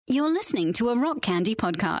You're listening to a Rock Candy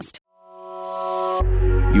podcast.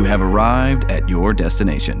 You have arrived at your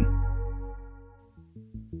destination.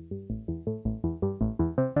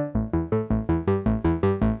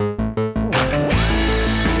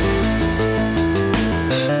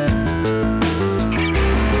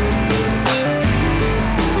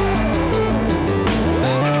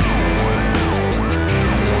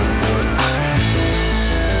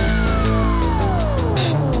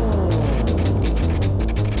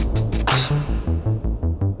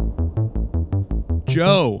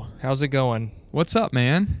 Joe, How's it going? what's up,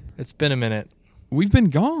 man? It's been a minute. We've been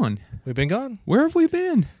gone. We've been gone. Where have we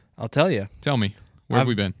been? I'll tell you. Tell me. Where have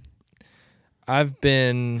we been? I've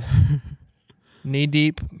been knee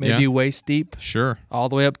deep, maybe Yeah. waist deep, Sure. all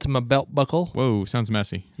the way up to my belt buckle. Whoa, sounds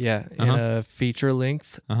messy. Yeah, in a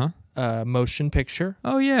feature-length Uh-huh. motion picture.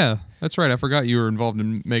 Oh, yeah. That's right. I forgot you were involved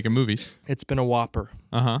in making movies. It's been a whopper.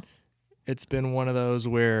 Uh-huh. It's been one of those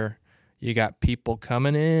where you got people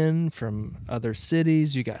coming in from other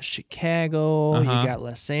cities. You got Chicago. Uh-huh. You got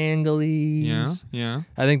Los Angeles. Yeah.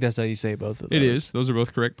 I think that's how you say both of those. It is. Those are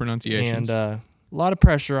both correct pronunciations. And a lot of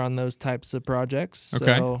pressure on those types of projects.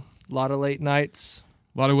 Okay. So a lot of late nights.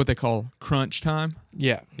 A lot of what they call crunch time.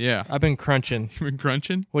 Yeah. Yeah. I've been crunching. You've been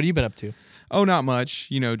crunching? What have you been up to? Oh, not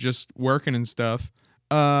much. Just working and stuff.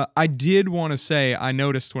 I did want to say, I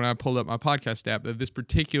noticed when I pulled up my podcast app that this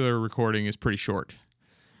particular recording is pretty short.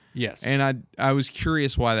 Yes. And I was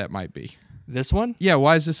curious why that might be. This one? Yeah,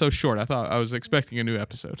 why is this so short? I was expecting a new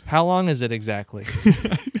episode. How long is it exactly?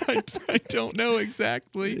 I don't know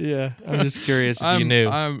exactly. Yeah. I'm just curious if you knew.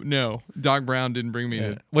 No, Doc Brown didn't bring me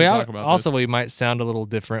to Well, talk about also, this. we might sound a little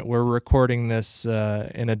different. We're recording this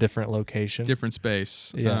in a different location. Different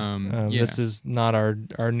space. Yeah. This is not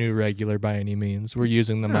our new regular by any means. We're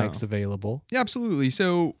using the mics available. Yeah, absolutely.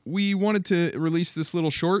 So we wanted to release this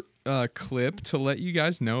little short clip to let you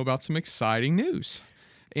guys know about some exciting news.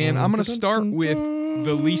 And I'm going to start with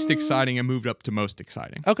the least exciting and moved up to most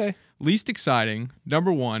exciting. Okay. Least exciting,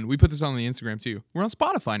 number one, we put this on the Instagram too. We're on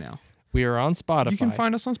Spotify now. We are on Spotify. You can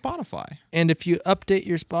find us on Spotify. And if you update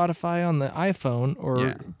your Spotify on the iPhone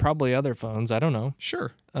or probably other phones, I don't know.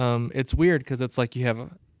 Sure. It's weird because it's like you have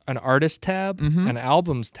an artist tab, an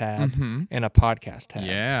albums tab, and a podcast tab.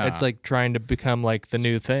 Yeah. It's like trying to become like the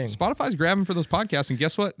new thing. Spotify's grabbing for those podcasts, and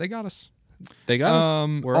guess what? They got us. They got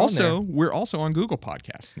us. We're We're also on Google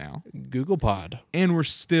Podcasts now, on there. Google Pod, and we're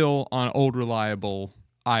still on old reliable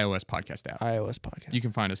iOS podcast app. iOS podcast. You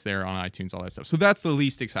can find us there on iTunes, all that stuff. So that's the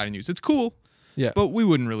least exciting news. It's cool, yeah. but we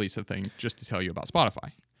wouldn't release a thing just to tell you about Spotify.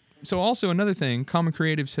 So also another thing, Common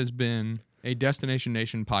Creatives has been a Destination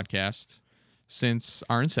Nation podcast since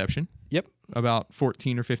our inception. Yep. About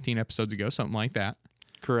 14 or 15 episodes ago, something like that.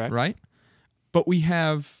 Correct. Right? But we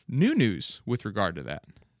have new news with regard to that.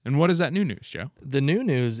 And what is that new news, Joe? The new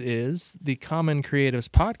news is the Common Creatives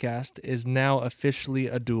podcast is now officially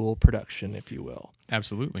a dual production, if you will.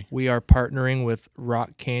 Absolutely. We are partnering with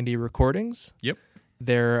Rock Candy Recordings. Yep.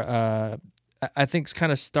 They're, I think,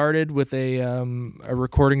 kind of started with a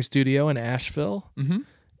recording studio in Asheville,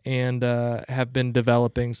 and have been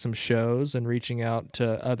developing some shows and reaching out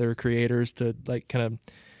to other creators to like kind of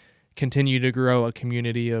continue to grow a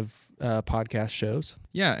community of podcast shows.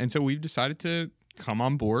 Yeah, and so we've decided to come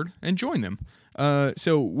on board and join them.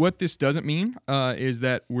 So what this doesn't mean is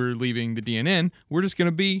that we're leaving the DNN. We're just going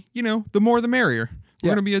to be, the more the merrier. We're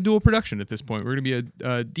going to be a dual production at this point. We're going to be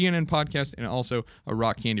a DNN podcast and also a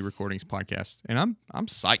Rock Candy Recordings podcast. And I'm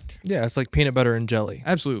psyched. Yeah, it's like peanut butter and jelly.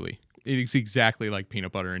 Absolutely. It is exactly like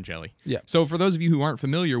peanut butter and jelly. Yeah. So for those of you who aren't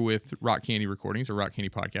familiar with Rock Candy Recordings or Rock Candy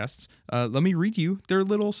Podcasts, let me read you their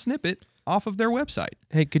little snippet off of their website.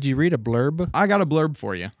 Hey, could you read a blurb? I got a blurb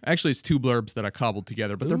for you. Actually, it's two blurbs that I cobbled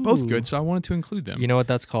together, but they're both Ooh. good, so I wanted to include them. You know what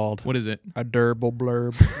that's called? What is it? A durable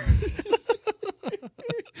blurb.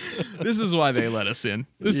 This is why they let us in.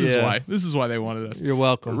 This is Yeah. why. This is why they wanted us. You're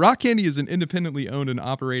welcome. Rock Candy is an independently owned and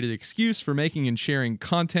operated excuse for making and sharing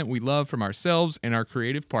content we love from ourselves and our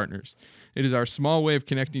creative partners. It is our small way of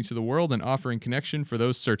connecting to the world and offering connection for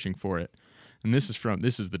those searching for it. And this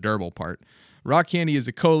is the durable part. Rock Candy is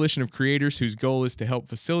a coalition of creators whose goal is to help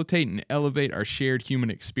facilitate and elevate our shared human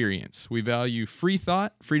experience. We value free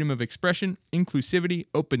thought, freedom of expression, inclusivity,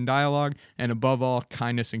 open dialogue, and above all,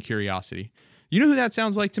 kindness and curiosity. You know who that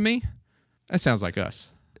sounds like to me? That sounds like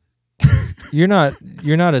us. You're not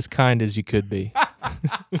as kind as you could be.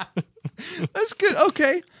 That's good.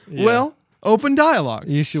 Okay. Yeah. Well, open dialogue.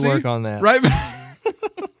 You should work on that. Right.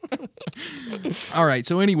 All right.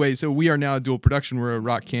 So anyway, we are now a dual production. We're a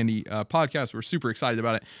Rock Candy podcast. We're super excited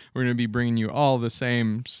about it. We're going to be bringing you all the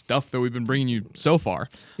same stuff that we've been bringing you so far.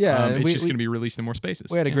 Yeah. It's just going to be released in more spaces.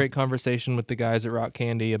 We had a great conversation with the guys at Rock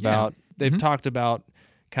Candy about, they've talked about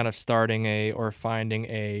kind of starting or finding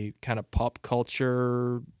a kind of pop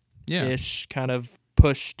culture-ish kind of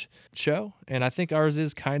pushed show, and I think ours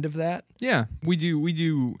is kind of that. Yeah, we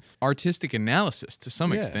do artistic analysis to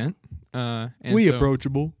some extent.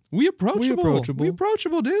 Approachable. We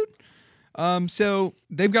approachable, dude. So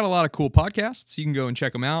they've got a lot of cool podcasts. You can go and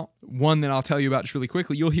check them out. One that I'll tell you about just really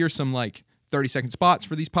quickly. You'll hear some like 30-second spots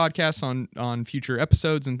for these podcasts on future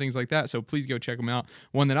episodes and things like that. So please go check them out.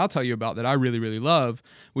 One that I'll tell you about that I really, really love,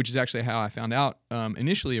 which is actually how I found out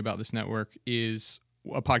initially about this network, is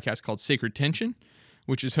a podcast called Sacred Tension,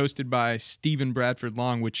 which is hosted by Stephen Bradford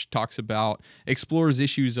Long, which explores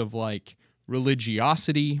issues of like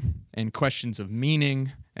religiosity and questions of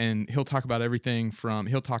meaning. And he'll talk about everything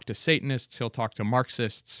he'll talk to Satanists, he'll talk to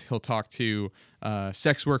Marxists, he'll talk to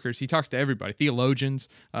sex workers. He talks to everybody, theologians.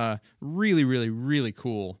 Really, really, really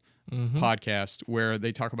cool podcast where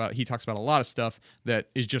he talks about a lot of stuff that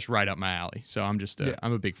is just right up my alley. So I'm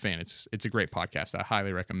a big fan. It's a great podcast. I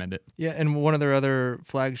highly recommend it. Yeah, and one of their other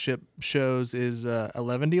flagship shows is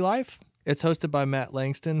 11D Life. It's hosted by Matt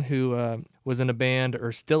Langston, who was in a band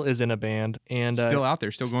or still is in a band, and still out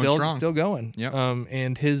there, still going strong, still going. Yep.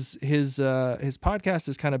 And his podcast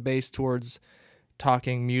is kind of based towards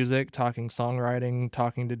talking music, talking songwriting,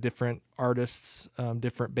 talking to different artists,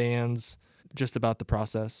 different bands, just about the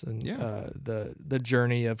process and the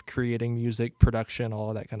journey of creating music, production, all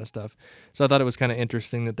of that kind of stuff. So I thought it was kind of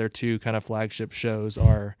interesting that their two kind of flagship shows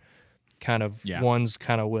are kind of one's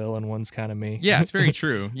kind of Will and one's kind of me. Yeah, it's very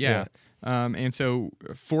true. Yeah. And so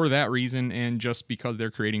for that reason, and just because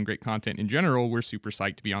they're creating great content in general, we're super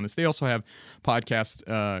psyched to be on this. They also have a podcast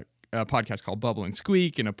called Bubble and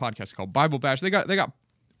Squeak and a podcast called Bible Bash. They got.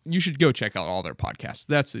 You should go check out all their podcasts.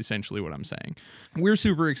 That's essentially what I'm saying. We're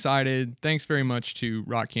super excited. Thanks very much to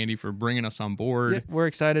Rock Candy for bringing us on board. Yeah, we're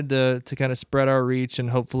excited to kind of spread our reach, and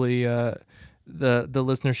hopefully the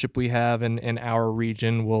listenership we have in our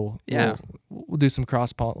region will do some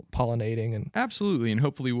cross-pollinating. And absolutely, and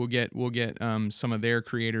hopefully we'll get some of their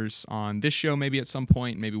creators on this show maybe at some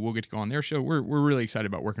point. Maybe we'll get to go on their show. We're really excited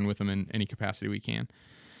about working with them in any capacity we can.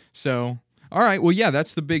 So... all right. Well, yeah,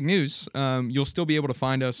 that's the big news. You'll still be able to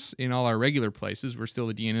find us in all our regular places. We're still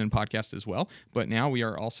a DNN podcast as well, but now we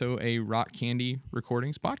are also a Rock Candy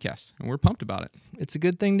Recordings podcast, and we're pumped about it. It's a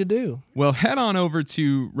good thing to do. Well, head on over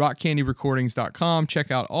to rockcandyrecordings.com.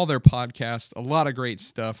 Check out all their podcasts. A lot of great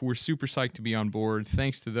stuff. We're super psyched to be on board.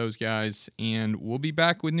 Thanks to those guys, and we'll be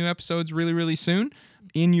back with new episodes really, really soon.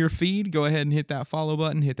 In your feed, go ahead and hit that follow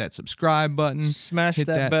button, hit that subscribe button. Smash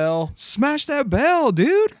that bell. Smash that bell,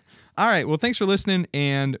 dude. All right. Well, thanks for listening,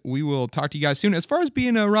 and we will talk to you guys soon. As far as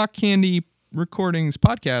being a Rock Candy Recordings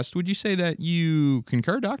podcast, would you say that you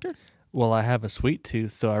concur, Doctor? Well, I have a sweet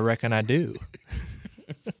tooth, so I reckon I do.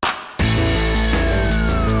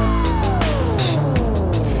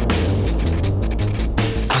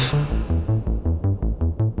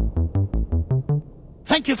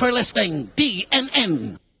 Thank you for listening,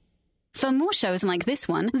 DNN. For more shows like this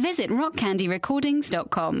one, visit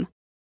rockcandyrecordings.com.